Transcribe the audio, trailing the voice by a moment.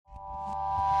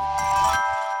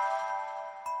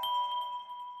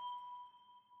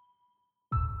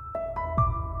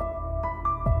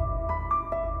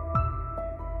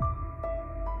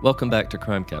Welcome back to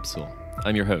Crime Capsule.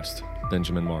 I'm your host,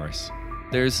 Benjamin Morris.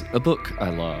 There's a book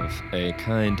I love, a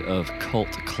kind of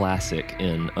cult classic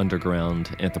in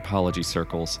underground anthropology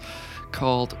circles,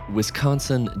 called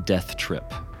Wisconsin Death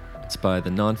Trip. It's by the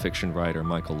nonfiction writer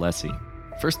Michael Lesy.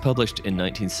 First published in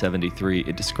 1973,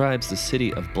 it describes the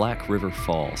city of Black River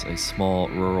Falls, a small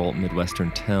rural Midwestern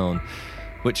town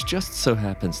which just so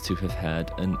happens to have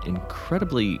had an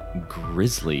incredibly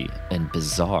grisly and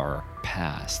bizarre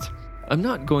past. I'm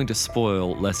not going to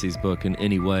spoil Lesy's book in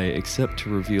any way except to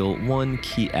reveal one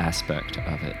key aspect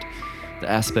of it, the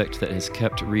aspect that has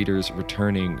kept readers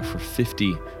returning for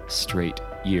 50 straight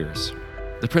years.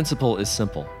 The principle is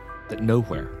simple, that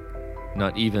nowhere,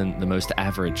 not even the most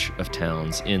average of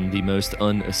towns in the most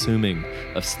unassuming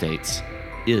of states,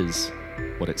 is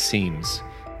what it seems.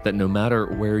 That no matter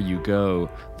where you go,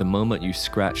 the moment you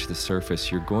scratch the surface,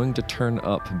 you're going to turn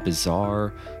up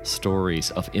bizarre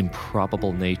stories of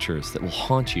improbable natures that will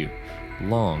haunt you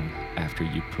long after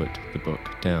you put the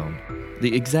book down.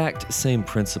 The exact same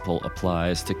principle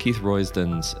applies to Keith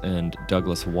Roysdon's and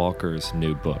Douglas Walker's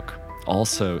new book,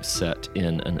 also set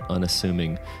in an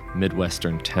unassuming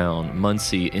Midwestern town,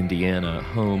 Muncie, Indiana,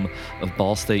 home of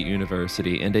Ball State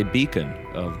University and a beacon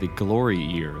of the glory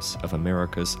years of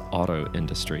America's auto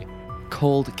industry.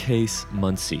 Cold Case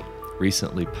Muncie,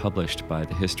 recently published by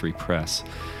the History Press,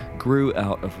 grew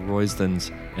out of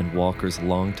Roysdon's and Walker's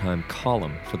longtime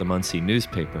column for the Muncie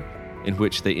newspaper, in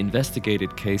which they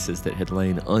investigated cases that had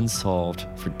lain unsolved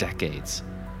for decades,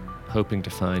 hoping to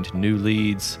find new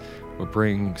leads or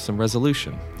bring some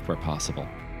resolution where possible.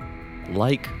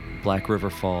 Like Black River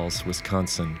Falls,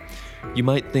 Wisconsin, you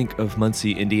might think of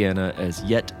Muncie, Indiana as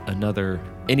yet another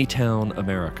anytown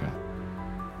America.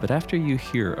 But after you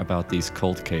hear about these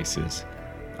cold cases,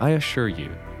 I assure you,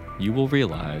 you will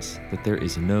realize that there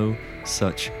is no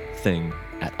such thing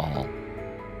at all.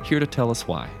 Here to tell us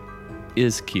why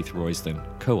is Keith Roysdon,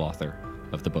 co-author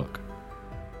of the book.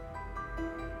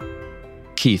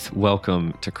 Keith,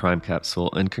 welcome to Crime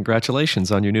Capsule, and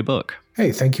congratulations on your new book.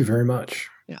 Hey, thank you very much.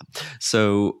 Yeah.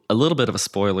 So a little bit of a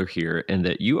spoiler here in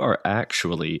that you are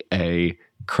actually a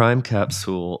Crime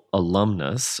Capsule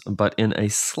alumnus, but in a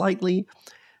slightly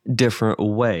different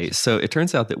way. So it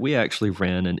turns out that we actually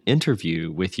ran an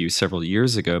interview with you several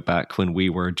years ago, back when we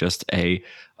were just a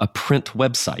print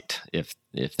website, if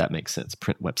that makes sense,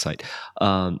 print website.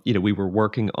 We were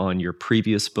working on your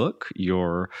previous book,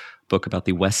 your book about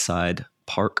the Westside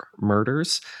Park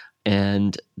Murders,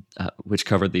 and which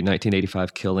covered the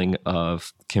 1985 killing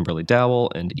of Kimberly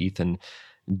Dowell and Ethan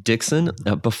Dixon.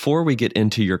 Before we get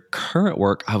into your current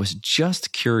work, I was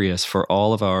just curious for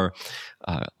all of our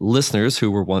listeners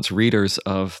who were once readers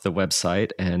of the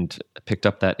website and picked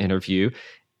up that interview,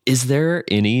 is there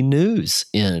any news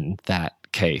in that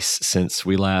case since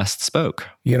we last spoke?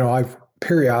 You know, I've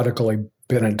periodically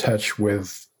been in touch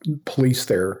with police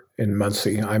there in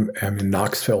Muncie. I'm in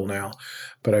Knoxville now,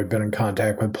 but I've been in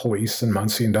contact with police in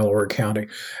Muncie and Delaware County.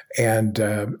 And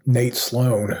Nate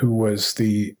Sloan, who was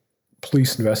the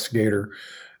police investigator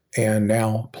and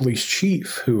now police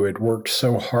chief, who had worked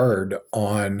so hard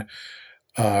on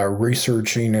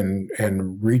researching and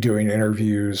redoing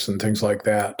interviews and things like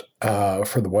that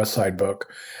for the Westside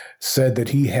book, said that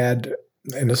he had,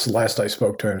 and this is the last I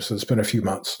spoke to him, so it's been a few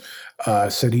months,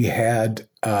 said he had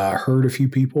heard a few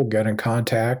people get in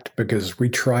contact, because we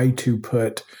tried to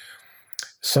put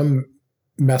some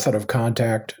method of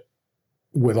contact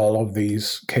with all of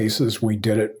these cases. We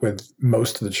did it with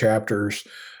most of the chapters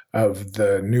of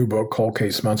the new book, Cold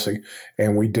Case Muncie,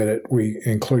 and we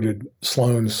included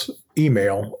Sloan's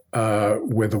email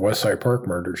with the Westside Park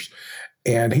Murders.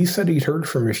 And he said he'd heard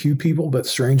from a few people, but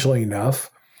strangely enough,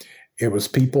 it was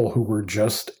people who were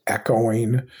just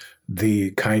echoing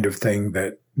the kind of thing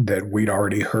that we'd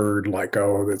already heard, like,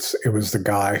 it was the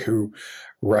guy who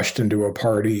rushed into a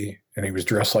party and he was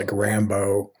dressed like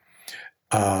Rambo.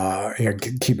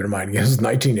 Keep in mind, it was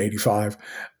 1985.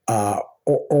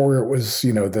 Or it was,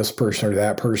 this person or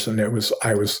that person.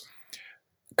 I was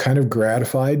kind of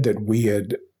gratified that we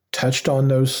had touched on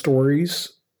those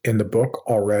stories in the book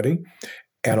already,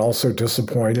 and also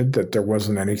disappointed that there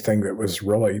wasn't anything that was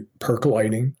really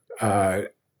percolating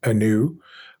anew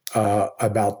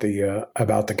about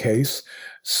the case.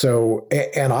 So,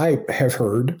 and I have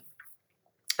heard,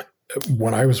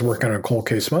 when I was working on Cold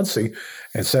Case Muncie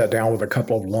and sat down with a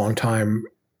couple of longtime,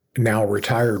 now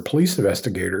retired police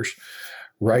investigators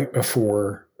right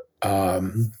before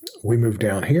we moved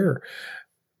down here,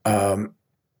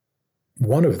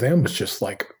 one of them was just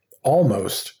like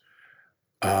almost,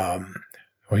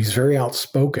 he's very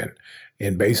outspoken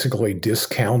in basically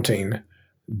discounting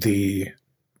the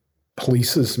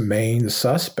police's main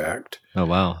suspect. Oh,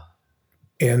 wow.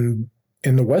 In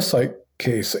the Westside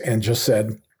case, and just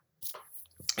said,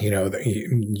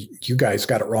 you guys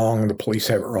got it wrong, the police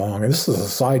have it wrong. And this is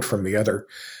aside from the other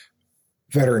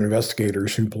veteran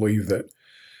investigators who believe that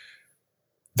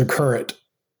the current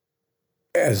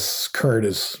as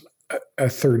a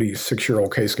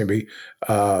 36-year-old case can be,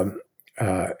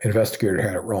 investigator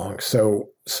had it wrong. So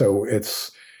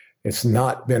it's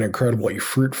not been incredibly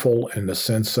fruitful in the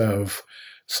sense of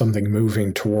something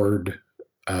moving toward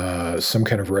some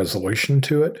kind of resolution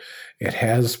to it. It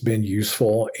has been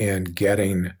useful in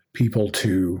getting people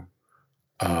to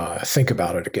think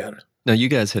about it again. Now, you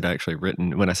guys had actually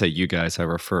written, when I say you guys, I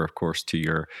refer, of course, to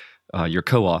your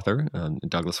co-author,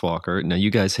 Douglas Walker. Now,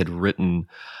 you guys had written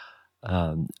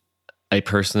a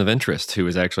person of interest who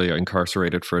was actually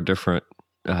incarcerated for a different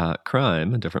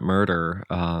crime, a different murder,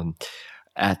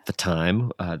 at the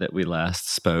time that we last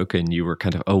spoke, and you were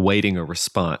kind of awaiting a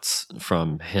response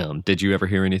from him. Did you ever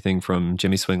hear anything from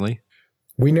Jimmy Swingley?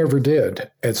 We never did.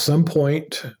 At some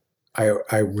point,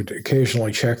 I would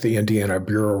occasionally check the Indiana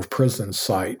Bureau of Prisons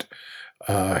site.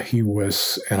 He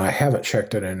was, and I haven't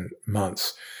checked it in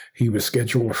months, he was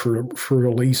scheduled for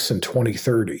release in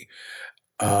 2030.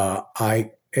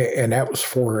 And that was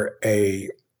for a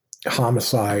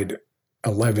homicide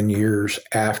 11 years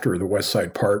after the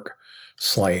Westside Park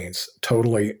slayings,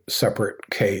 totally separate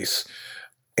case,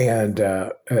 and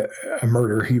a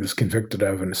murder he was convicted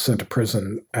of and sent to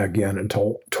prison again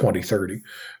until 2030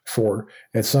 for.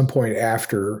 At some point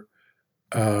after,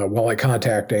 I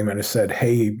contacted him and I said,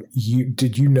 hey,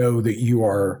 did you know that you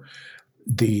are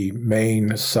the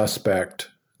main suspect,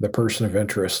 the person of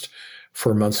interest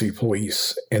for Muncie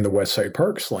police in the Westside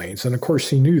Park slayings? And of course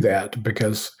he knew that,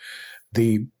 because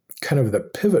the kind of the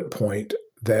pivot point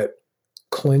that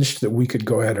clinched that we could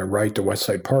go ahead and write the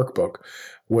Westside Park book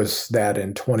was that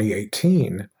in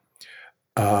 2018,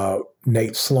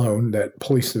 Nate Sloan, that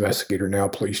police investigator, now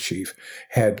police chief,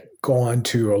 had gone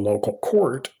to a local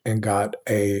court and got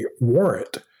a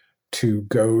warrant to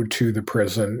go to the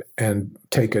prison and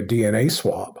take a DNA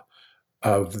swab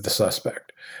of the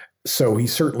suspect. So he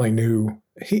certainly knew,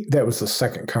 that was the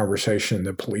second conversation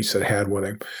the police had with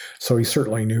him. So he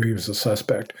certainly knew he was a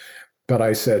suspect. But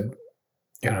I said,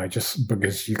 just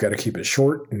because you got to keep it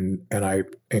short, and I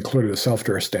included a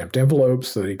self-addressed stamped envelope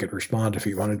so that he could respond if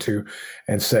he wanted to,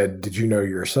 and said, did you know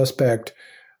you're a suspect?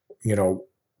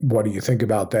 What do you think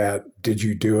about that? Did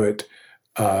you do it?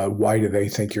 Why do they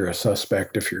think you're a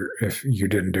suspect if you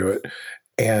didn't do it?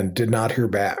 And did not hear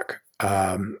back.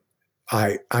 I'm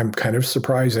kind of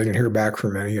surprised I didn't hear back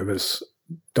from any of his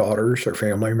daughters or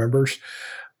family members,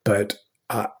 but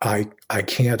I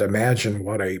can't imagine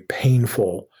what a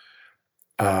painful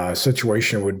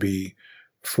situation would be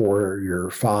for your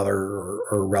father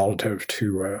or relative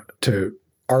to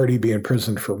already be in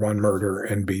prison for one murder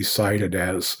and be cited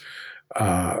as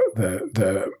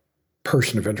the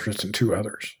person of interest in two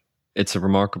others. It's a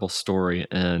remarkable story,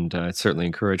 and I certainly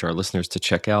encourage our listeners to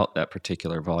check out that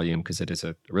particular volume because it is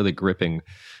a really gripping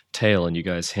tale, and you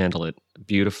guys handle it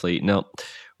beautifully. Now,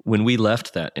 when we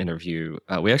left that interview,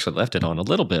 we actually left it on a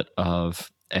little bit of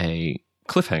a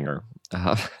cliffhanger.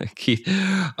 Keith,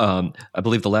 I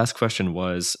believe the last question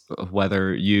was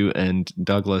whether you and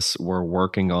Douglas were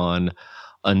working on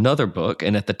another book,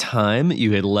 and at the time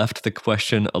you had left the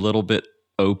question a little bit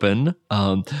open.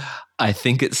 I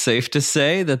think it's safe to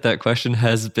say that question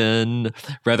has been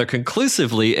rather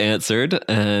conclusively answered,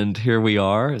 and here we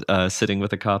are sitting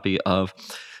with a copy of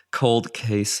Cold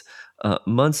Case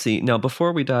Muncie. Now,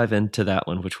 before we dive into that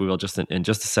one, which we will just in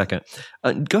just a second,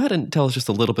 go ahead and tell us just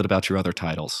a little bit about your other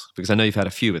titles, because I know you've had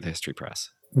a few with History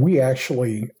Press. We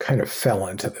actually kind of fell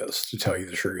into this, to tell you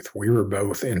the truth. We were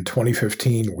both, in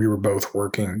 2015, we were both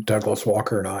working, Douglas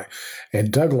Walker and I.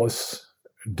 And Doug,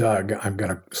 I'm going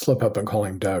to slip up and call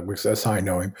him Doug because that's how I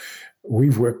know him.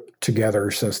 We've worked together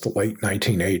since the late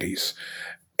 1980s,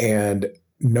 and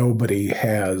nobody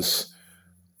has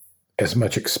as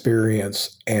much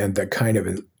experience and the kind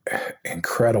of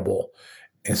incredible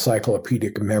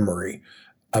encyclopedic memory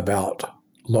about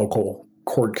local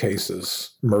court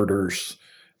cases, murders,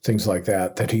 things like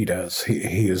that he does.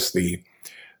 He is the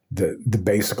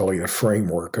basically the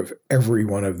framework of every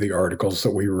one of the articles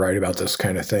that we write about this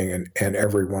kind of thing, and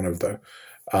every one of the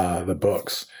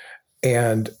books.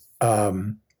 And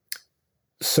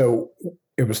so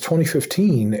it was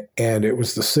 2015, and it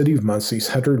was the city of Muncie's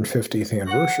 150th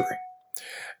anniversary.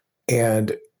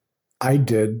 And I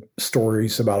did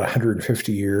stories about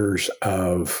 150 years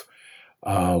of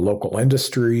local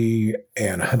industry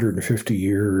and 150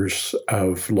 years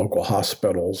of local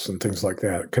hospitals and things like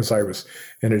that. Because I was,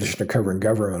 in addition to covering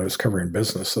government, I was covering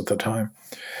business at the time.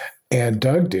 And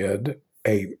Doug did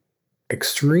a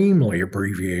extremely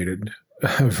abbreviated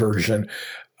version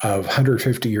of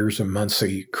 150 years of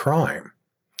Muncie crime.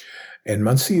 And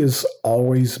Muncie has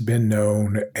always been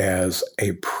known as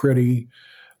a pretty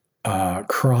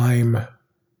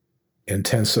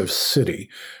crime-intensive city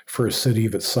for a city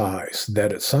of its size,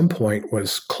 that at some point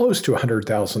was close to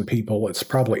 100,000 people. It's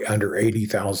probably under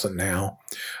 80,000 now.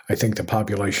 I think the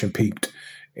population peaked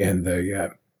in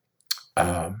the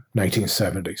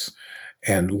 1970s.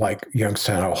 And like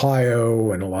Youngstown,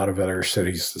 Ohio, and a lot of other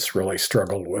cities that's really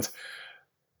struggled with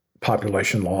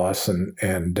population loss and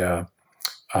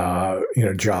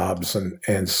jobs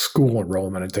and school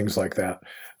enrollment and things like that.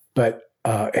 But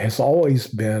has always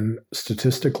been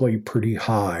statistically pretty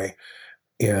high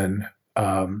in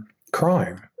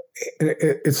crime.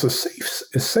 It's a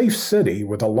safe city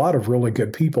with a lot of really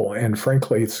good people. And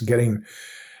frankly, it's getting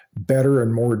better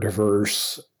and more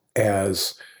diverse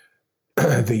as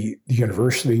the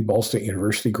university, Ball State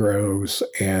University, grows,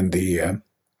 and the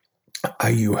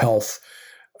IU Health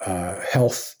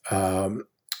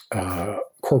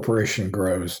Corporation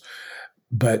grows.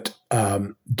 But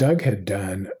Doug had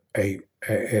done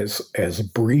as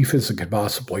brief as it could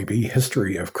possibly be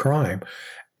history of crime,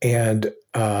 and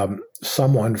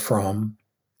someone from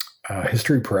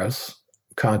History Press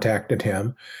contacted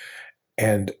him,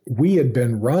 and we had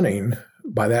been running.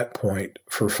 By that point,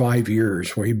 for 5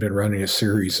 years, we'd been running a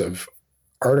series of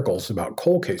articles about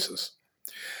cold cases.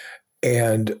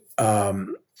 And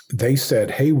they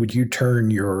said, hey, would you turn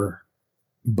your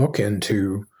book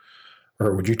into,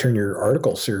 or would you turn your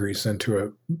article series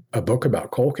into a book about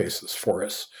cold cases for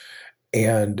us?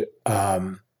 And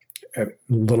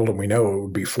little do we know, it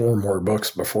would be 4 more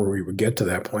books before we would get to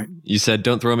that point. You said,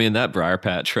 don't throw me in that briar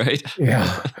patch, right?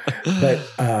 Yeah. But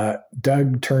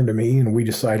Doug turned to me and we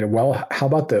decided, well, how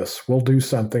about this? We'll do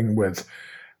something with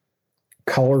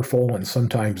colorful and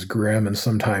sometimes grim and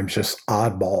sometimes just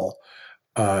oddball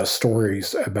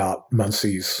stories about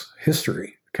Muncie's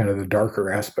history, kind of the darker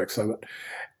aspects of it.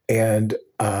 And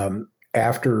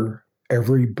after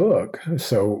every book,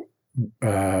 so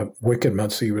Wicked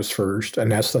Muncie was first,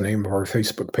 and that's the name of our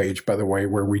Facebook page, by the way,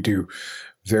 where we do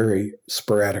very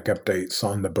sporadic updates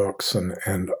on the books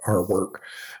and our work.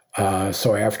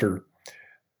 So after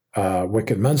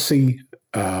Wicked Muncie,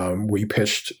 we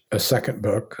pitched a second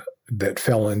book that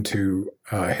fell into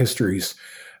history's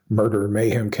murder and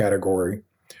mayhem category.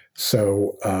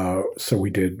 So we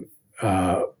did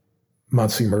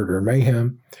Muncie Murder and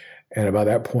Mayhem, and about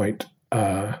that point,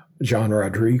 John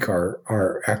Rodriguez,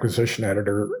 our acquisition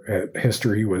editor at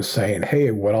History, was saying, hey,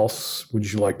 what else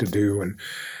would you like to do? And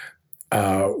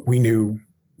we knew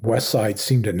Westside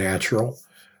seemed a natural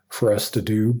for us to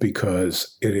do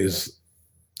because it is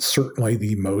certainly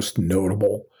the most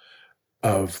notable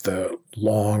of the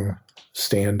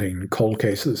long-standing cold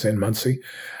cases in Muncie.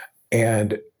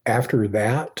 And after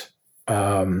that,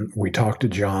 we talked to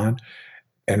John,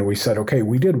 and we said, okay,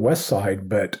 we did Westside,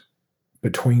 but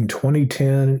between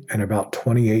 2010 and about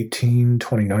 2018,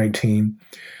 2019,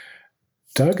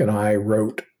 Doug and I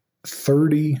wrote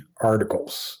 30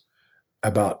 articles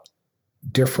about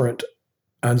different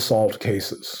unsolved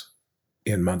cases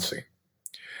in Muncie.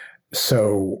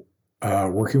 So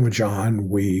working with John,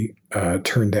 we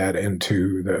turned that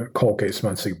into the Cold Case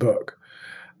Muncie book.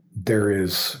 There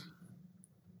is,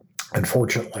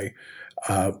 unfortunately,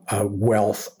 a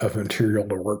wealth of material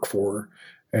to work for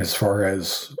as far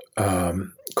as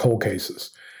cold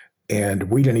cases. And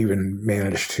we didn't even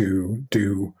manage to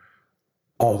do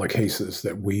all the cases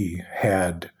that we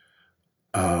had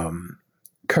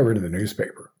covered in the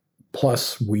newspaper.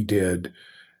 Plus, we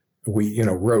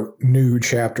wrote new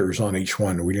chapters on each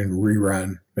one. We didn't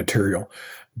rerun material.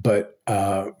 But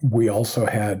we also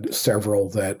had several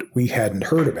that we hadn't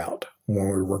heard about when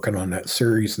we were working on that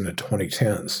series in the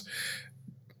 2010s.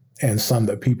 And some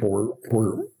that people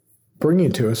were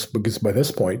bringing to us because by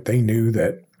this point they knew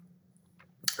that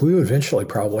we would eventually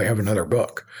probably have another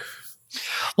book.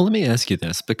 Well, let me ask you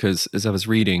this, because as I was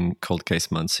reading Cold Case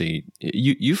Muncie,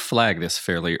 you flagged this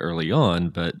fairly early on,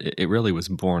 but it really was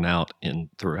borne out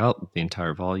throughout the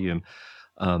entire volume.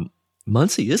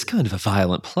 Muncie is kind of a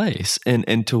violent place,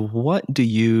 and to what do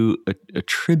you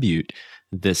attribute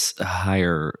this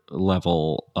higher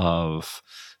level of,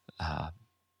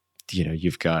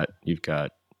 you've got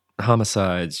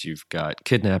homicides, you've got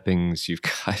kidnappings, you've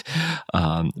got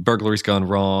burglaries gone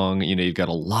wrong, you've got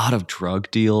a lot of drug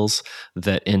deals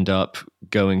that end up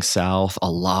going south.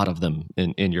 A lot of them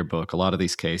in your book, a lot of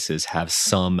these cases have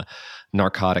some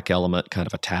narcotic element kind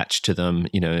of attached to them,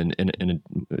 in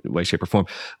a way, shape, or form.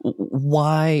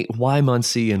 Why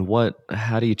Muncie, and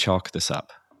how do you chalk this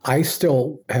up? I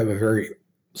still have a very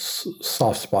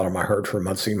soft spot in my heart for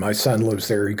Muncie. My son lives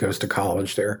there. He goes to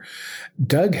college there.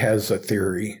 Doug has a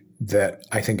theory that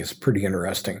I think is pretty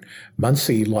interesting.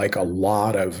 Muncie, like a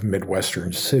lot of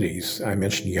Midwestern cities, I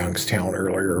mentioned Youngstown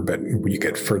earlier, but you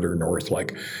get further north,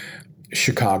 like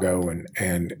Chicago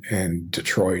and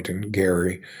Detroit and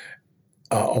Gary,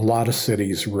 a lot of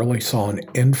cities really saw an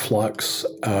influx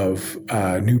of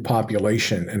new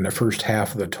population in the first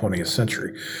half of the 20th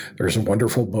century. There's a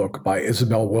wonderful book by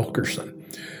Isabel Wilkerson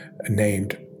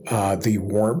named The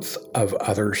Warmth of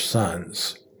Other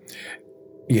Suns.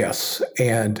 Yes,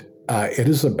 and it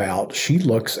is about, she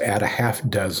looks at a half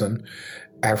dozen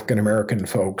African-American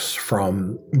folks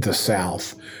from the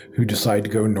South who decide to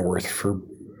go north for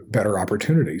better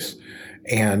opportunities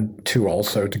and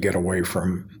to get away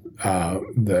from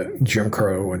the Jim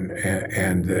Crow and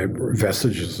the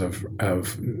vestiges of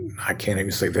I can't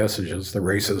even say vestiges, the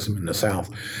racism in the South.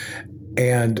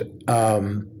 And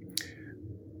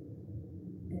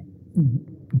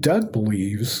Doug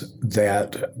believes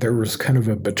that there was kind of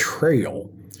a betrayal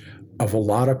of a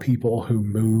lot of people who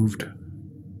moved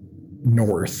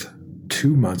north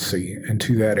to Muncie and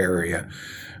to that area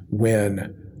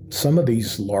when some of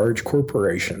these large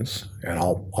corporations, and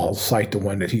I'll cite the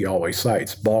one that he always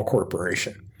cites, Ball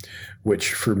Corporation,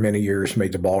 which for many years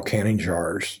made the ball canning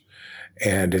jars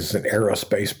and is in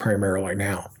aerospace primarily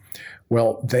now.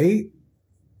 Well, they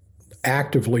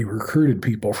actively recruited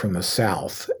people from the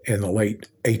South in the late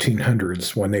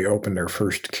 1800s when they opened their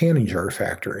first canning jar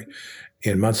factory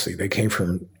in Muncie. They came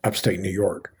from upstate New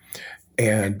York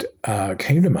and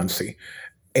came to Muncie.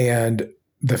 And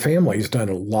the family's done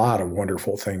a lot of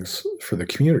wonderful things for the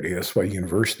community. That's why the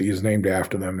university is named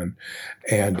after them.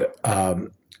 And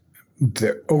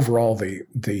the overall,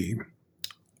 the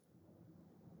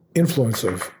influence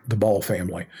of the Ball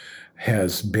family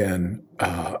has been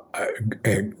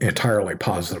an entirely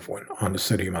positive one on the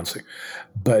city of Muncie.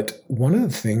 But one of the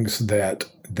things that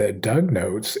Doug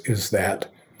notes is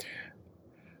that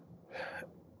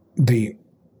the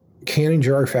canning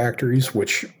jar factories,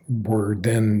 which were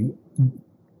then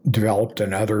developed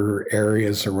in other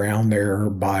areas around there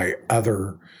by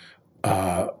other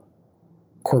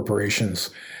corporations,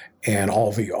 and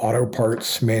all the auto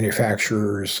parts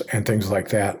manufacturers and things like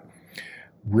that,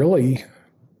 really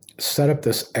set up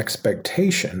this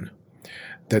expectation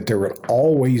that there would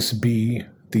always be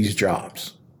these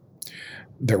jobs.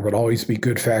 There would always be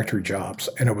good factory jobs.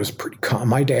 And it was pretty common.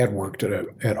 My dad worked at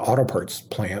an auto parts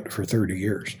plant for 30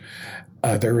 years.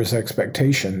 There was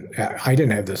expectation. I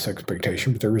didn't have this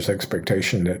expectation, but there was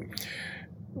expectation that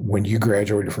when you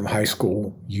graduated from high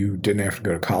school, you didn't have to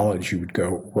go to college. You would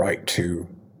go right to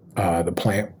the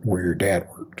plant where your dad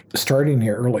worked. Starting in the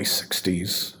early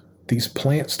 60s, these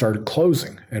plants started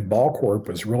closing, and Ball Corp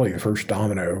was really the first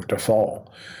domino to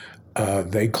fall.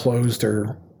 They closed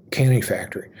their canning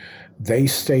factory. They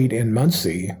stayed in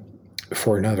Muncie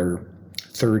for another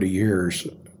 30 years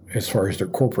as far as their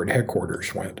corporate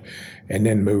headquarters went, and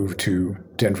then moved to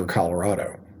Denver,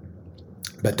 Colorado.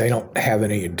 But they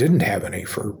didn't have any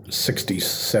for 60s,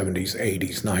 70s,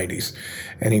 80s, 90s,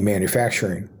 any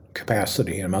manufacturing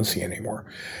capacity in Muncie anymore.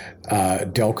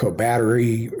 Delco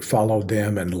Battery followed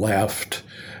them and left.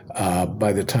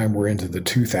 By the time we're into the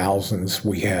 2000s,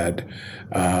 we had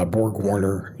Borg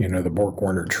Warner, the Borg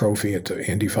Warner Trophy at the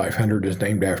Indy 500 is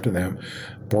named after them.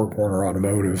 Borg Warner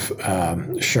Automotive,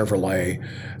 Chevrolet,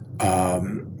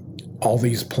 all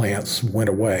these plants went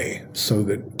away so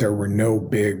that there were no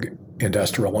big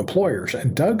industrial employers.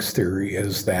 And Doug's theory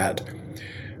is that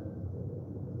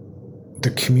the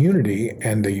community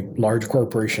and the large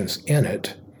corporations in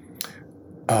it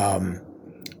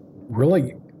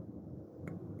really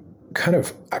kind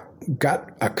of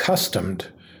got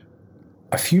accustomed,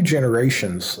 a few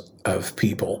generations of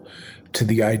people, to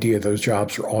the idea those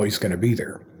jobs are always going to be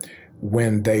there.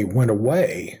 When they went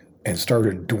away and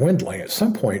started dwindling, at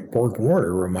some point, Borg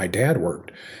Warner, where my dad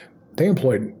worked, they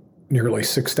employed nearly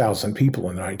 6,000 people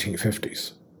in the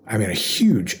 1950s. I mean, a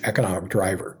huge economic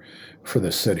driver for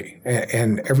the city,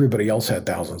 and everybody else had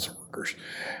thousands of workers.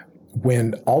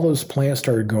 When all those plants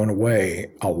started going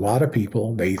away, a lot of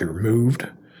people, they either moved,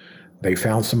 they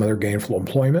found some other gainful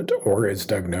employment, or, as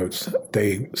Doug notes,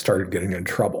 they started getting in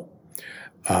trouble.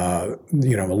 A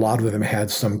lot of them had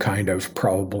some kind of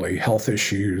probably health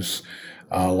issues,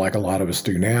 like a lot of us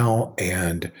do now,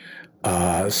 and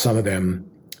some of them,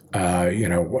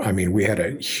 we had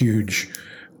a huge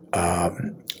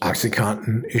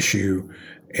OxyContin issue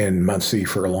in Muncie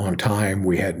for a long time.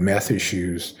 We had meth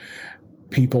issues.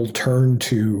 people turn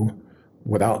to,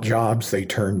 without jobs, they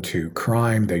turn to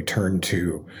crime, they turn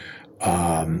to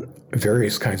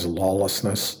various kinds of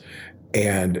lawlessness,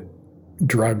 and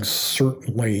drugs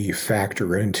certainly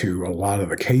factor into a lot of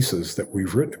the cases that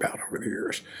we've written about over the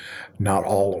years. Not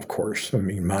all, of course. I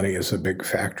mean, money is a big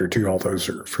factor too. All those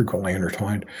are frequently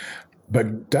intertwined.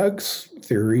 But Doug's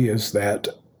theory is that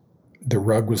the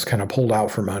rug was kind of pulled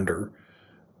out from under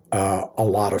a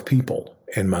lot of people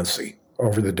in Muncie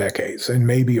over the decades. And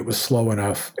maybe it was slow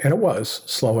enough, and it was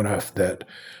slow enough that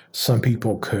some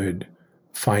people could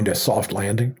find a soft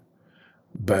landing,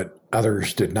 but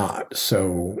others did not.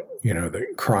 So, the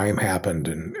crime happened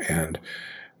and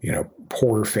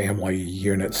poor family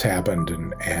units happened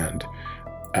and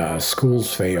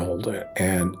schools failed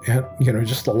and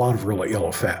just a lot of really ill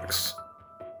effects.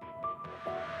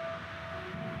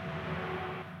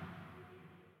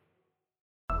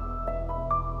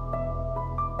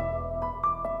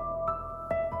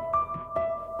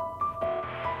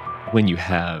 When you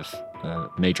have a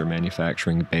major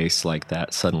manufacturing base like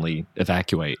that suddenly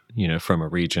evacuate, from a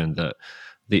region,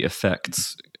 the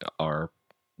effects are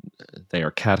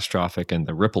catastrophic, and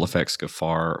the ripple effects go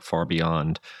far, far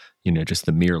beyond, just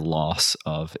the mere loss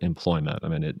of employment. I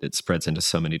mean, it spreads into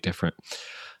so many different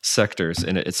sectors.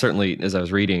 And it certainly, as I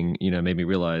was reading, made me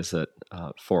realize that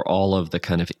for all of the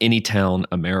kind of anytown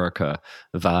America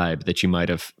vibe that you might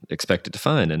have expected to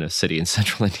find in a city in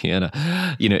central Indiana,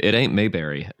 it ain't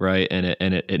Mayberry, right? And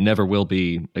it never will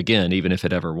be again, even if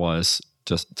it ever was,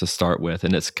 just to start with.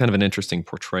 And it's kind of an interesting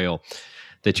portrayal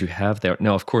that you have there.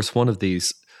 Now, of course, one of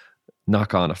these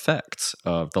knock-on effects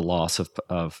of the loss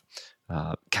of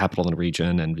capital in the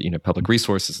region and public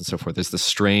resources and so forth is the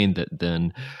strain that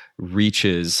then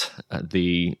reaches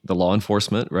the law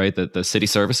enforcement, right? The city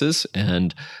services.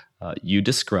 And you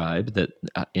describe that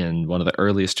in one of the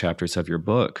earliest chapters of your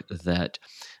book that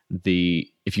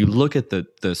if you look at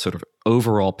the sort of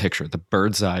overall picture, the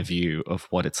bird's eye view of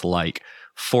what it's like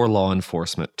for law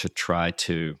enforcement to try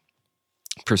to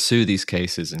pursue these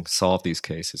cases and solve these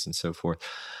cases and so forth,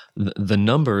 the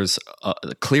numbers,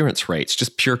 the clearance rates,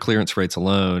 just pure clearance rates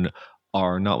alone,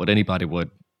 are not what anybody would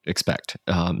expect.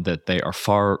 That they are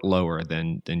far lower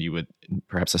than you would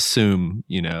perhaps assume.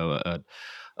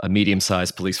 A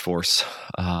medium-sized police force,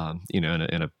 in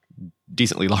a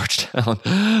decently large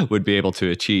town would be able to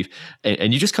achieve.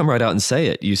 And you just come right out and say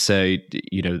it. You say,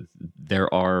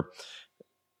 there are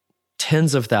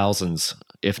tens of thousands,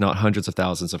 if not hundreds of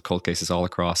thousands, of cold cases all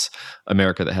across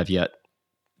America that have yet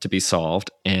to be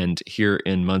solved. And here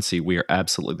in Muncie, we are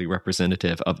absolutely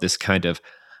representative of this kind of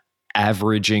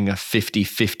averaging a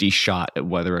 50-50 shot at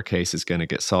whether a case is going to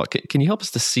get solved. Can you help us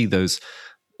to see those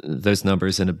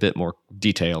numbers in a bit more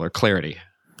detail or clarity?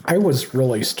 I was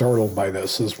really startled by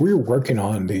this as we were working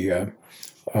on the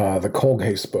cold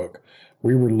case book.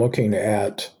 We were looking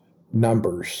at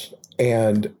numbers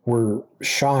and were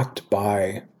shocked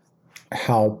by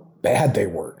how bad they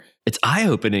were. It's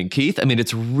eye-opening, Keith. I mean,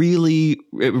 it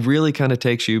really kind of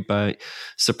takes you by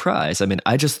surprise. I mean,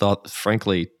 I just thought,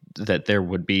 frankly, that there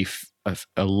would be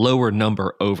a lower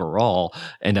number overall,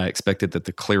 and I expected that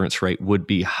the clearance rate would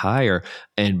be higher.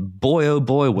 And boy, oh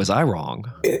boy, was I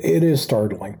wrong. It is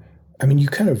startling. I mean, you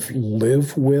kind of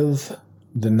live with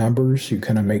the numbers. You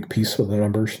kind of make peace with the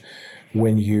numbers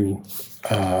when you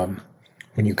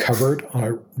cover it on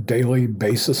a daily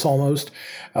basis almost.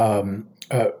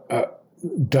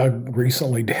 Doug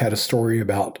recently had a story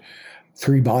about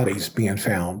 3 bodies being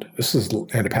found. This is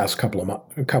in the past couple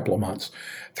of months.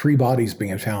 3 bodies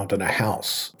being found in a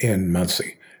house in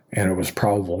Muncie, and it was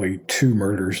probably 2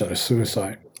 murders and a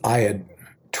suicide. I had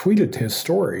tweeted his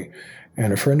story,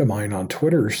 and a friend of mine on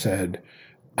Twitter said,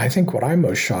 I think what I'm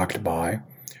most shocked by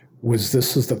was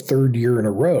this is the 3rd year in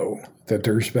a row that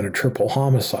there's been a triple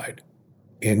homicide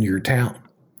in your town.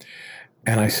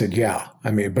 And I said, yeah,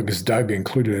 I mean, because Doug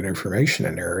included information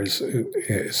in there is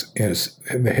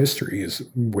in the history,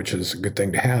 which is a good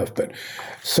thing to have. But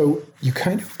so you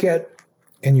kind of get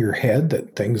in your head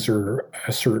that things are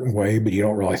a certain way, but you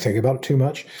don't really think about it too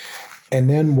much. And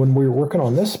then when we were working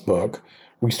on this book,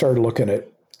 we started looking at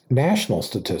national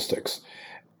statistics.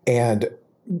 And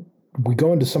we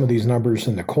go into some of these numbers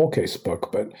in the cold case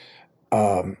book, but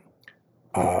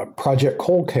Project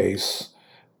Cold Case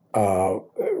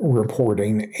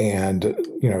reporting and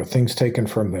things taken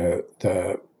from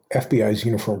the FBI's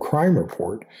Uniform Crime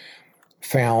Report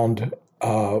found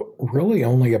really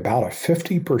only about a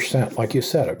 50%, like you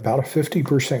said, about a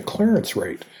 50% clearance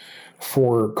rate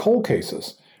for cold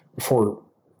cases, for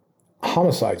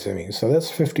homicides, I mean. So that's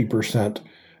 50%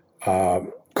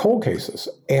 cold cases.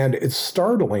 And it's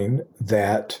startling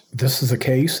that this is the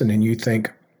case, and then you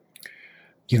think,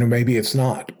 maybe it's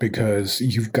not, because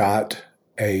you've got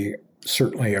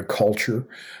certainly a culture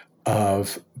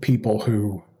of people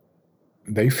who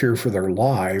they fear for their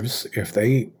lives if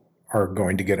they are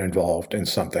going to get involved in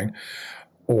something,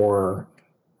 or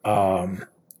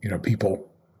people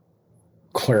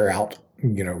clear out.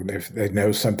 If they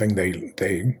know something,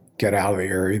 they get out of the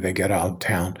area, they get out of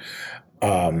town.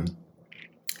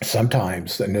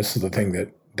 Sometimes, and this is the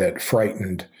thing that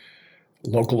frightened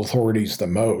local authorities the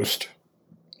most,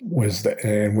 was that,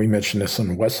 and we mentioned this in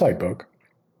the Westside book,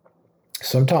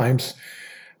 sometimes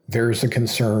there's a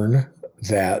concern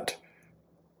that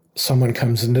someone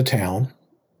comes into town,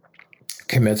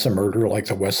 commits a murder like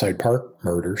the Westside Park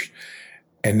Murders,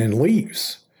 and then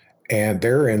leaves. And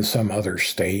they're in some other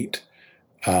state,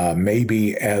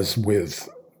 maybe as with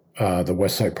the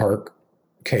Westside Park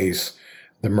case,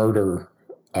 the murder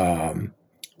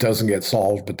doesn't get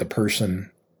solved, but the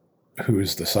person who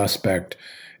is the suspect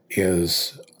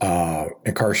is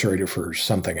incarcerated for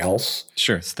something else.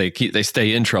 Sure, so they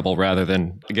stay in trouble rather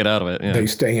than get out of it. Yeah. They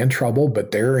stay in trouble,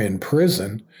 but they're in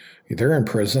prison. They're in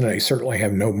prison, and they certainly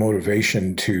have no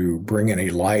motivation to bring any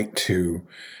light to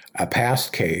a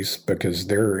past case because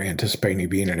they're anticipating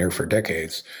being in there for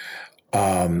decades.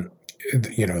 The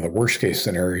worst case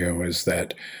scenario is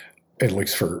that, at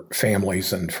least for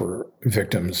families and for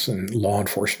victims and law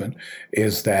enforcement,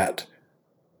 is that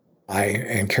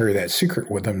and carry that secret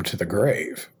with them to the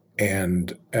grave,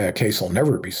 and a case will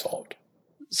never be solved.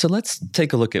 So let's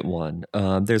take a look at one.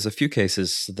 There's a few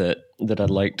cases that I'd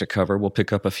like to cover. We'll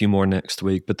pick up a few more next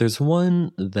week, but there's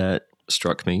one that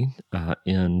struck me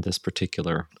in this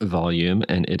particular volume,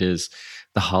 and it is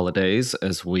the holidays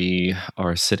as we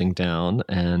are sitting down,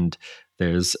 and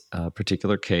there's a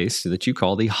particular case that you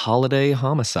call the holiday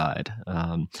homicide,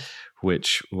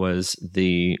 which was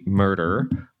the murder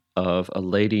of a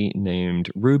lady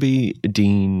named Ruby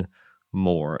Dean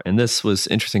Moore. And this was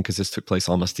interesting because this took place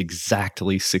almost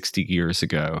exactly 60 years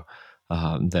ago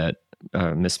that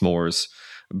Miss Moore's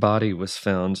body was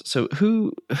found. So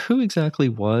who exactly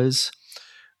was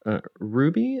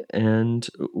Ruby, and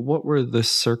what were the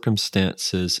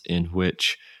circumstances in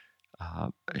which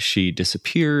she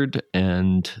disappeared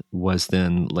and was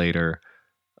then later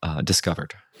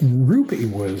discovered? Ruby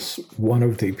was one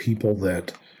of the people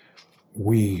that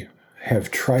we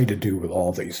have tried to do with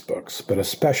all these books, but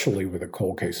especially with a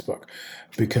cold case book,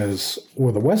 because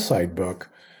with a Westside book,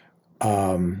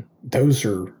 those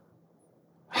are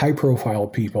high-profile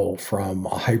people from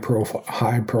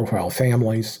high-profile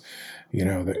families.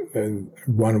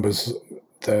 One was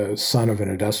the son of an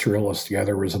industrialist, the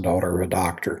other was a daughter of a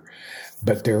doctor.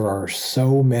 But there are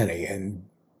so many, and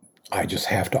I just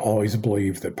have to always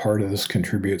believe that part of this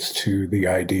contributes to the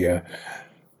idea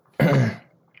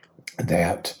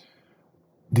that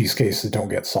these cases don't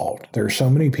get solved. There are so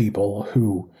many people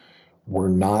who were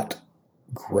not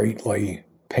greatly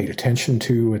paid attention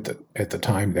to at the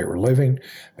time they were living.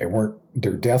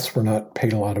 Their deaths were not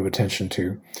paid a lot of attention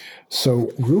to.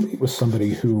 So Ruby was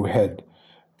somebody who had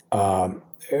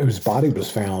whose body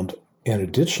was found in a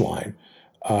ditch line,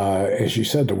 as you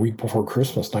said, the week before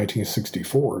Christmas,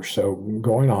 1964. So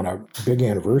going on a big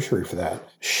anniversary for that.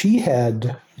 She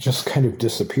had just kind of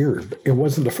disappeared. It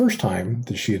wasn't the first time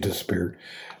that she had disappeared.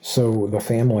 So the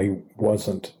family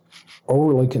wasn't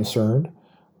overly concerned.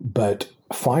 But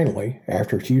finally,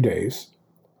 after a few days,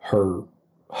 her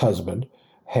husband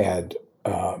had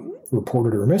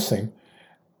reported her missing.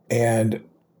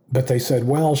 But they said,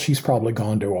 well, she's probably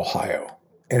gone to Ohio.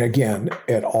 And again,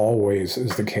 it always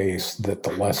is the case that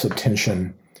the less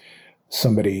attention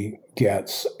somebody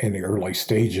gets in the early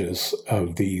stages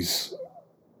of these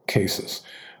cases,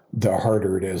 the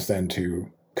harder it is then to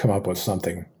come up with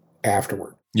something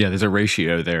afterward. Yeah, there's a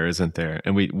ratio there, isn't there?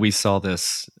 And we saw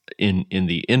this in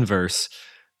the inverse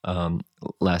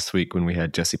last week when we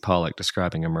had Jesse Pollack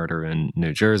describing a murder in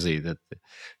New Jersey, that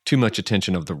too much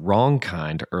attention of the wrong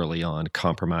kind early on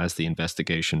compromised the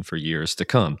investigation for years to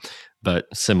come. But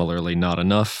similarly, not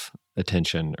enough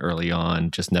attention early on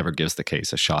just never gives the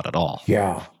case a shot at all.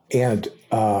 Yeah. And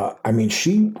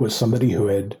she was somebody who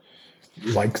had,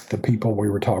 like the people we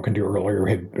were talking to earlier,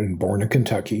 had been born in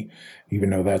Kentucky, even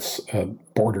though that's a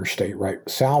border state right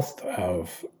south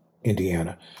of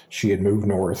Indiana. She had moved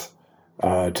north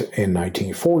in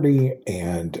 1940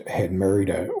 and had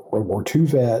married a World War II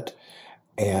vet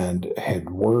and had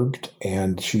worked,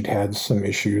 and she'd had some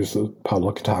issues with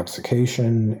public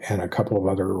intoxication and a couple of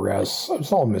other arrests. It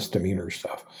was all misdemeanor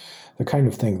stuff, the kind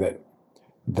of thing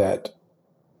that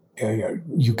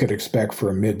you could expect for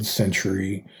a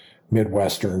mid-century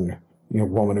Midwestern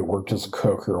woman who worked as a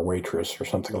cook or a waitress or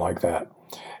something like that.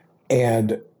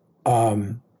 And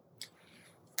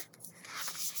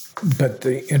but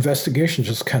the investigation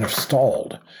just kind of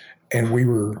stalled, and we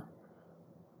were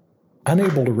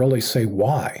unable to really say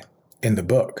why in the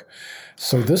book.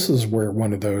 So this is where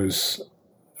one of those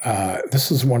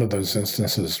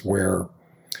instances where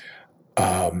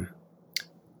the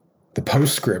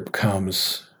postscript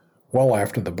comes well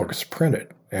after the book is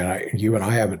printed. And you and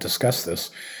I haven't discussed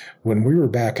this. When we were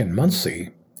back in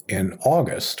Muncie in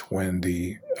August, when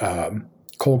the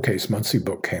Cold Case Muncie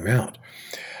book came out,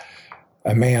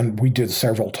 we did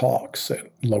several talks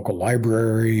at local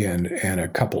library and a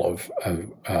couple of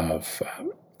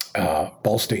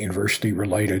Ball State University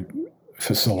related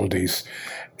facilities,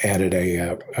 and at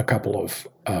a couple of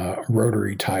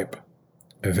Rotary type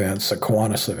events, a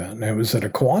Kiwanis event. And it was at a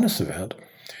Kiwanis event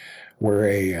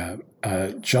where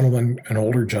a gentleman, an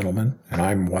older gentleman, and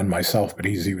I'm one myself, but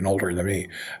he's even older than me,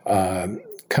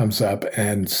 comes up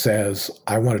and says,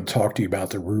 "I want to talk to you about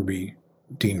the Ruby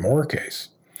Dean Moore case."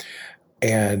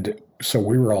 And so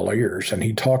we were all ears, and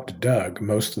he talked to Doug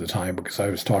most of the time because I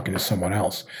was talking to someone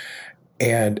else.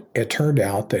 And it turned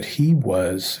out that he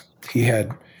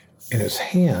had in his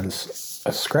hands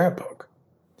a scrapbook.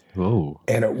 Whoa.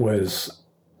 And it was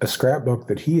a scrapbook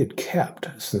that he had kept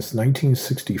since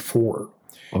 1964.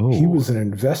 Oh. He was an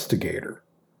investigator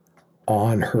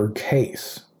on her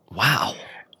case. Wow.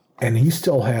 And he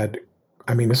still had,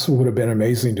 this would have been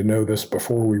amazing to know this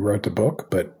before we wrote the book,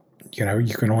 but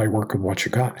you can only work with what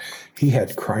you got. He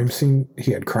had crime scene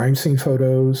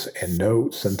photos and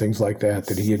notes and things like that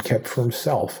he had kept for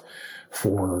himself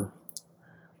for,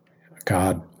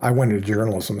 God, I went into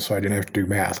journalism, so I didn't have to do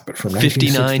math, but from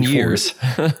 59 years.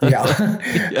 Yeah.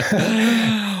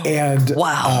 And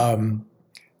wow.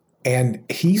 And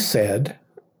he said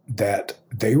that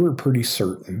they were pretty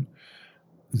certain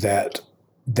that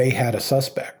they had a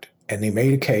suspect, and they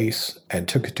made a case and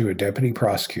took it to a deputy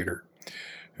prosecutor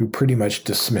who pretty much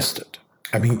dismissed it.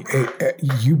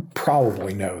 You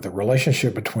probably know the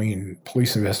relationship between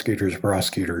police investigators and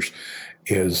prosecutors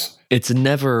is... It's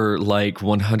never like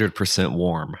 100%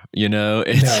 warm, No,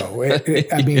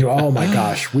 oh my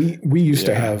gosh. We used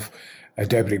to have a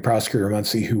deputy prosecutor in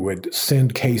Muncie who would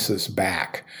send cases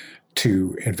back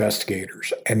to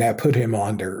investigators, and that put him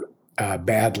on their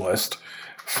bad list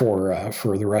for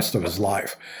the rest of his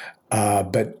life.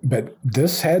 But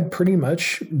this had pretty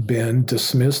much been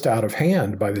dismissed out of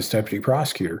hand by this deputy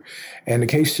prosecutor, and the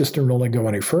case just didn't really go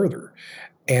any further.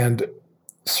 And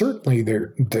certainly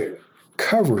the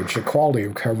coverage, the quality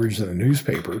of coverage in the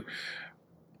newspaper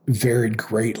varied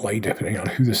greatly depending on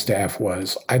who the staff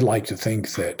was. I'd like to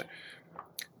think that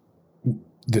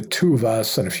the two of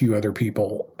us and a few other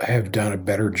people have done a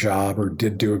better job, or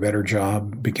did do a better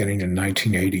job, beginning in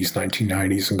 1980s,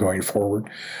 1990s, and going forward.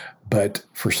 But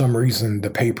for some reason,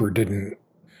 the paper didn't.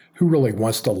 Who really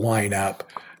wants to line up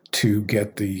to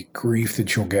get the grief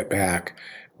that you'll get back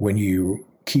when you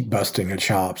keep busting the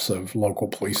chops of local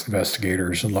police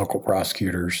investigators and local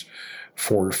prosecutors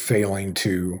for failing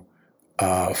to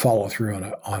follow through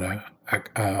on a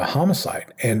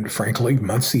homicide? And frankly,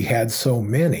 Muncie had so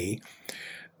many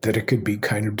that it could be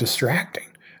kind of distracting.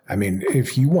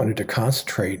 If you wanted to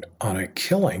concentrate on a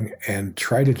killing and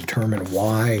try to determine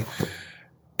why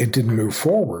it didn't move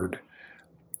forward,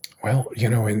 well,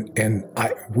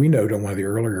 we note in one of the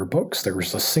earlier books, there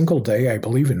was a single day, I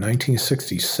believe in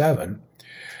 1967,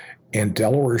 in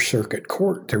Delaware Circuit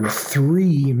Court, there were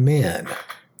 3 men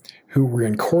who were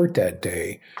in court that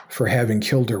day for having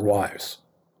killed their wives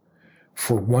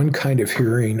for one kind of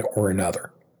hearing or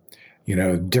another.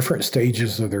 Different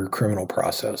stages of their criminal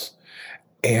process.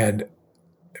 And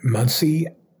Muncie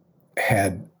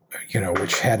had,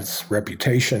 which had its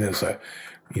reputation as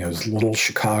as Little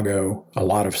Chicago. A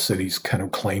lot of cities kind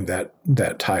of claim that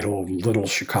title, Little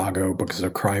Chicago, because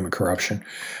of crime and corruption.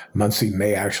 Muncie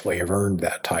may actually have earned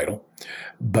that title.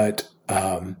 But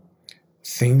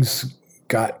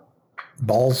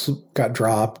balls got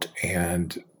dropped,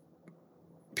 and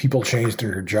people changed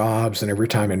their jobs, and every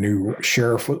time a new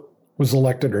sheriff was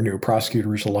elected or new prosecutor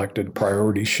was elected,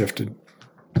 priorities shifted.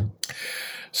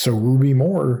 So Ruby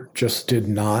Moore just did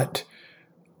not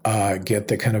get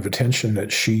the kind of attention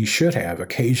that she should have.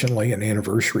 Occasionally an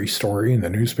anniversary story in the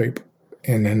newspaper,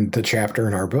 and then the chapter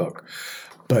in our book.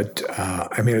 But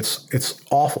it's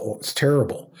awful. It's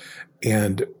terrible.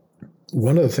 And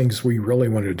one of the things we really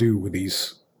wanted to do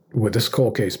with this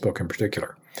cold case book in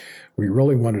particular, we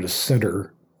really wanted to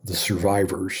center the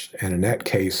survivors. And in that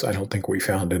case, I don't think we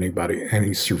found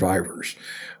any survivors.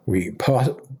 We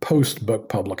post book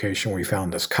publication, we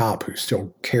found this cop who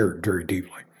still cared very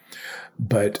deeply.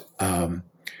 But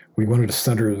we wanted to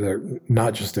center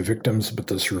not just the victims, but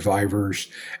the survivors.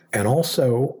 And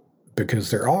also,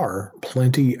 because there are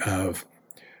plenty of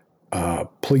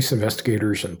police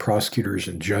investigators and prosecutors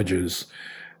and judges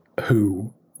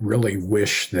who really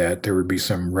wish that there would be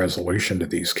some resolution to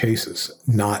these cases,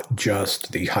 not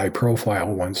just the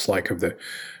high-profile ones like of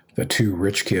the two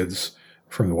rich kids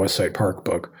from the Westside Park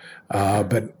book,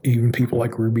 but even people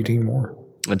like Ruby Dean Moore.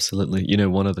 Absolutely.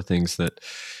 One of the things that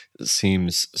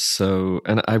seems so,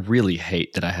 and I really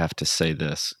hate that I have to say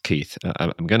this, Keith.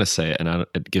 I'm going to say it, and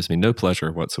it gives me no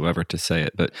pleasure whatsoever to say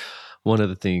it, but one of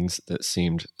the things that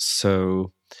seemed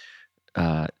so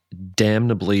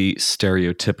damnably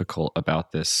stereotypical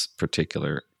about this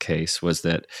particular case was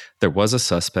that there was a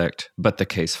suspect, but the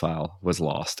case file was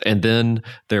lost. And then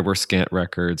there were scant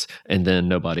records, and then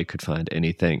nobody could find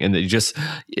anything. And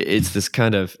it's this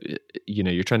kind of,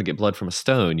 you're trying to get blood from a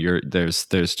stone. There's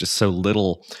just so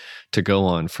little to go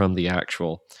on from the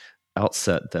actual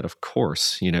outset that, of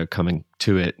course, coming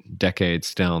to it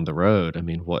decades down the road, I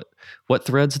mean, what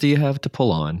threads do you have to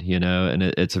pull on, and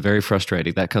it's very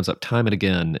frustrating. That comes up time and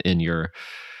again in your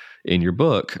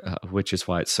book, which is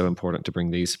why it's so important to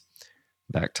bring these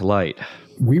back to light.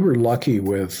 We were lucky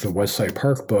with the Westside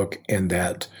Park book in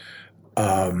that,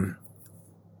 and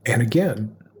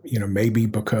again, maybe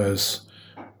because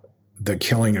the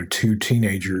killing of two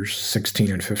teenagers,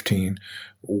 16 and 15,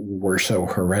 were so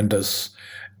horrendous,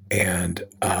 and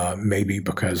maybe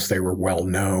because they were well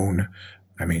known.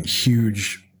 I mean,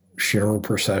 huge funeral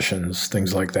processions,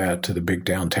 things like that, to the big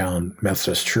downtown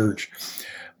Methodist church.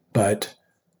 But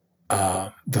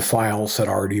the files had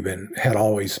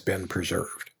always been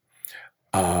preserved.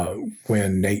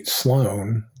 When Nate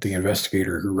Sloan, the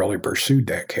investigator who really pursued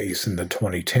that case in the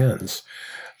 2010s,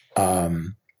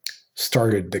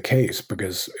 started the case,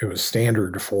 because it was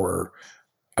standard for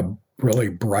a really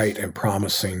bright and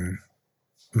promising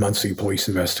Muncie police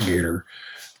investigator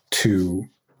to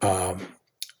kind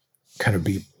of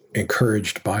be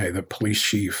encouraged by the police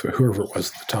chief, whoever it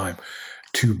was at the time,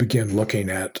 to begin looking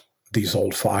at these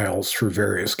old files for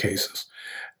various cases.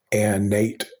 And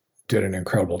Nate did an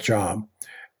incredible job.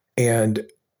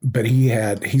 But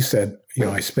he said,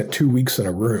 I spent 2 weeks in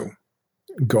a room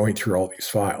going through all these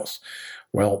files.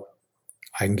 Well,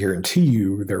 I can guarantee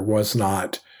you there was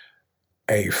not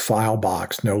a file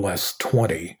box, no less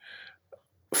 20,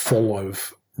 full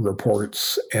of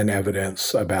reports and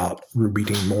evidence about Ruby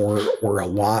Dean Moore or a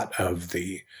lot of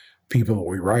the people that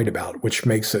we write about, which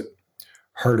makes it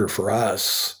harder for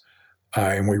us.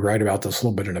 And we write about this a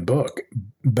little bit in a book,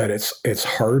 but it's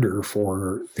harder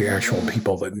for the actual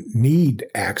people that need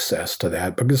access to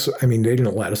that, because, they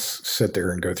didn't let us sit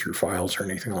there and go through files or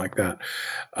anything like that.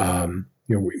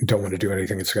 We don't want to do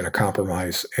anything that's going to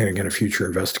compromise a future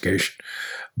investigation.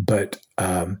 But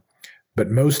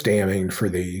most damning for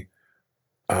the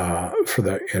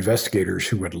investigators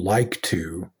who would like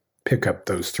to pick up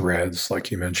those threads,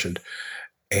 like you mentioned,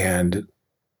 and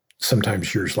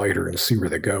sometimes years later and see where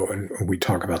they go. And we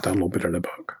talk about that a little bit in the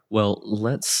book. Well,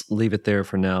 let's leave it there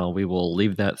for now. We will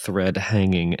leave that thread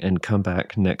hanging and come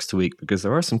back next week, because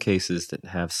there are some cases that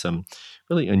have some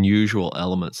really unusual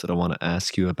elements that I want to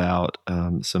ask you about,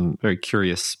 some very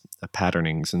curious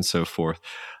patternings and so forth.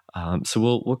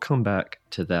 So we'll come back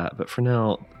to that. But for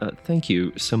now, thank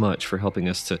you so much for helping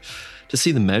us to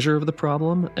see the measure of the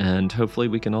problem, and hopefully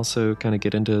we can also kind of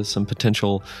get into some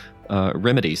potential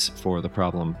remedies for the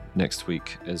problem next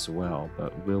week as well.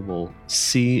 But we will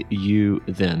see you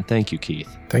then. Thank you, Keith.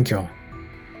 Thank you all.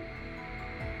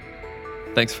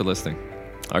 Thanks for listening.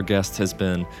 Our guest has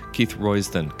been Keith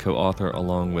Roysdon, co-author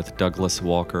along with Douglas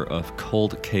Walker of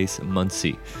Cold Case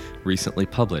Muncie, recently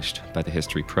published by the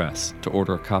History Press. To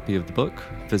order a copy of the book,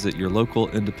 visit your local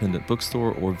independent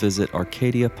bookstore or visit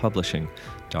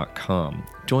arcadiapublishing.com.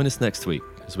 Join us next week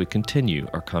as we continue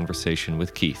our conversation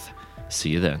with Keith. See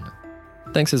you then.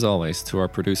 Thanks as always to our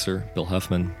producer, Bill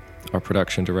Huffman, our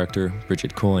production director,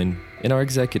 Bridget Coyne, and our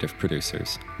executive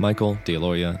producers, Michael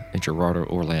D'Aloia and Gerardo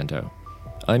Orlando.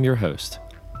 I'm your host,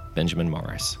 Benjamin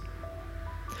Morris.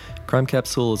 Crime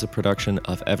Capsule is a production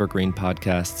of Evergreen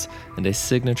Podcasts and a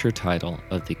signature title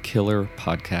of the Killer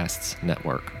Podcasts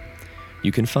Network.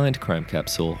 You can find Crime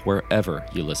Capsule wherever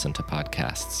you listen to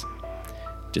podcasts.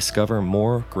 Discover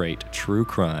more great true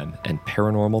crime and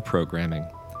paranormal programming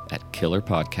at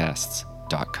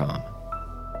killerpodcasts.com.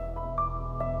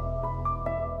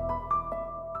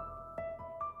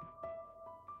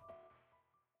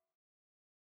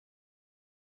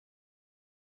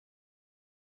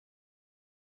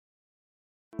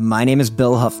 My name is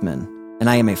Bill Huffman, and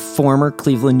I am a former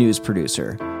Cleveland news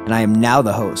producer, and I am now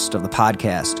the host of the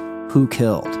podcast, Who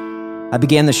Killed? I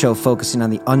began the show focusing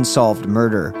on the unsolved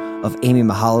murder of Amy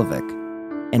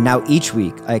Mihaljevic, and now each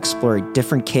week I explore a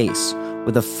different case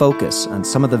with a focus on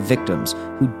some of the victims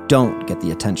who don't get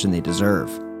the attention they deserve.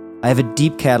 I have a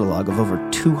deep catalog of over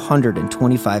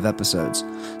 225 episodes,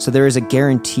 so there is a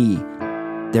guarantee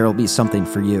there will be something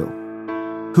for you.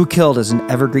 Who Killed is an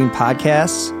Evergreen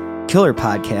Podcasts, Killer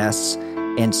Podcasts,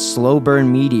 and Slow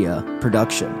Burn Media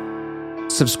production.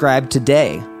 Subscribe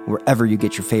today wherever you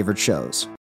get your favorite shows.